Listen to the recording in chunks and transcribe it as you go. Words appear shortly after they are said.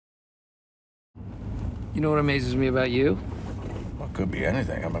You know what amazes me about you? Well, it could be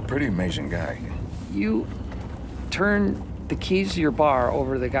anything. I'm a pretty amazing guy. You turn the keys to your bar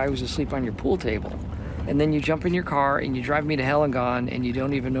over to the guy who's asleep on your pool table, and then you jump in your car and you drive me to hell and gone, and you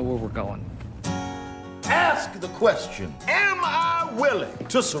don't even know where we're going. Ask the question, am I willing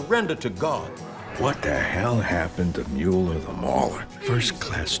to surrender to God? What the hell happened to Mueller the Mauler?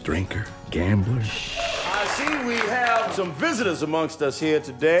 First-class drinker, gambler. I see we have some visitors amongst us here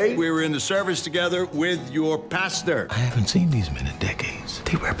today. We were in the service together with your pastor. I haven't seen these men in decades.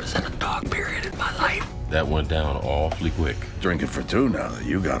 They represent a dark period in my life. That went down awfully quick. Drinking for two now that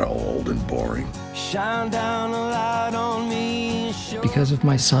you got old and boring. Shine down a light on me. Because of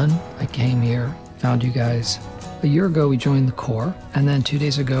my son, I came here, found you guys. A year ago, we joined the Corps, and then 2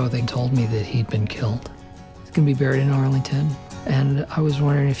 days ago, they told me that he'd been killed. He's gonna be buried in Arlington, and I was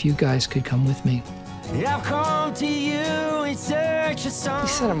wondering if you guys could come with me. I've come to you in search of some. He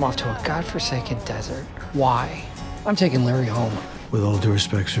sent him off to a godforsaken desert. Why? I'm taking Larry home. With all due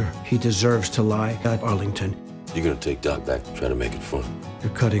respect, sir, he deserves to lie at Arlington. You're gonna take Doc back and try to make it fun.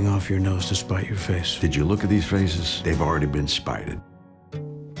 You're cutting off your nose to spite your face. Did you look at these faces? They've already been spited.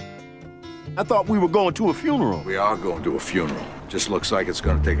 I thought we were going to a funeral. We are going to a funeral. Just looks like it's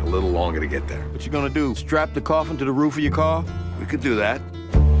going to take a little longer to get there. What you gonna do, strap the coffin to the roof of your car? We could do that.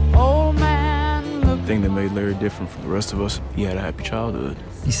 Old man, look. The thing that made Larry different from the rest of us, he had a happy childhood.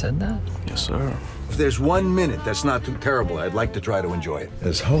 He said that? Yes, sir. If there's 1 minute that's not too terrible, I'd like to try to enjoy it.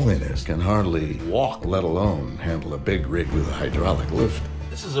 His Holiness can hardly walk, let alone handle a big rig with a hydraulic lift.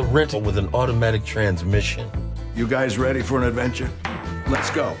 This is a rental with an automatic transmission. You guys ready for an adventure? Let's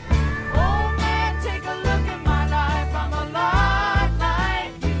go. Old man, take a look at my life. I'm a lot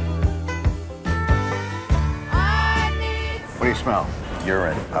like you. I need. What do you smell?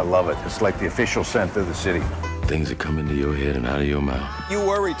 Urine. I love it. It's like the official scent of the city. Things that come into your head and out of your mouth. You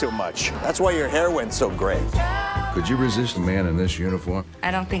worry too much. That's why your hair went so gray. Could you resist a man in this uniform?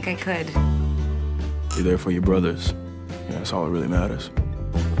 I don't think I could. You're there for your brothers. Yeah, that's all that really matters.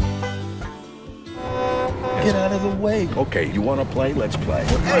 Get out of the way. Okay, you want to play? Let's play.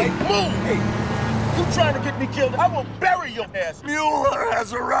 Hey, move! Hey, you trying to get me killed? I will bury your ass. Mueller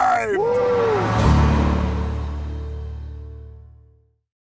has arrived! Woo!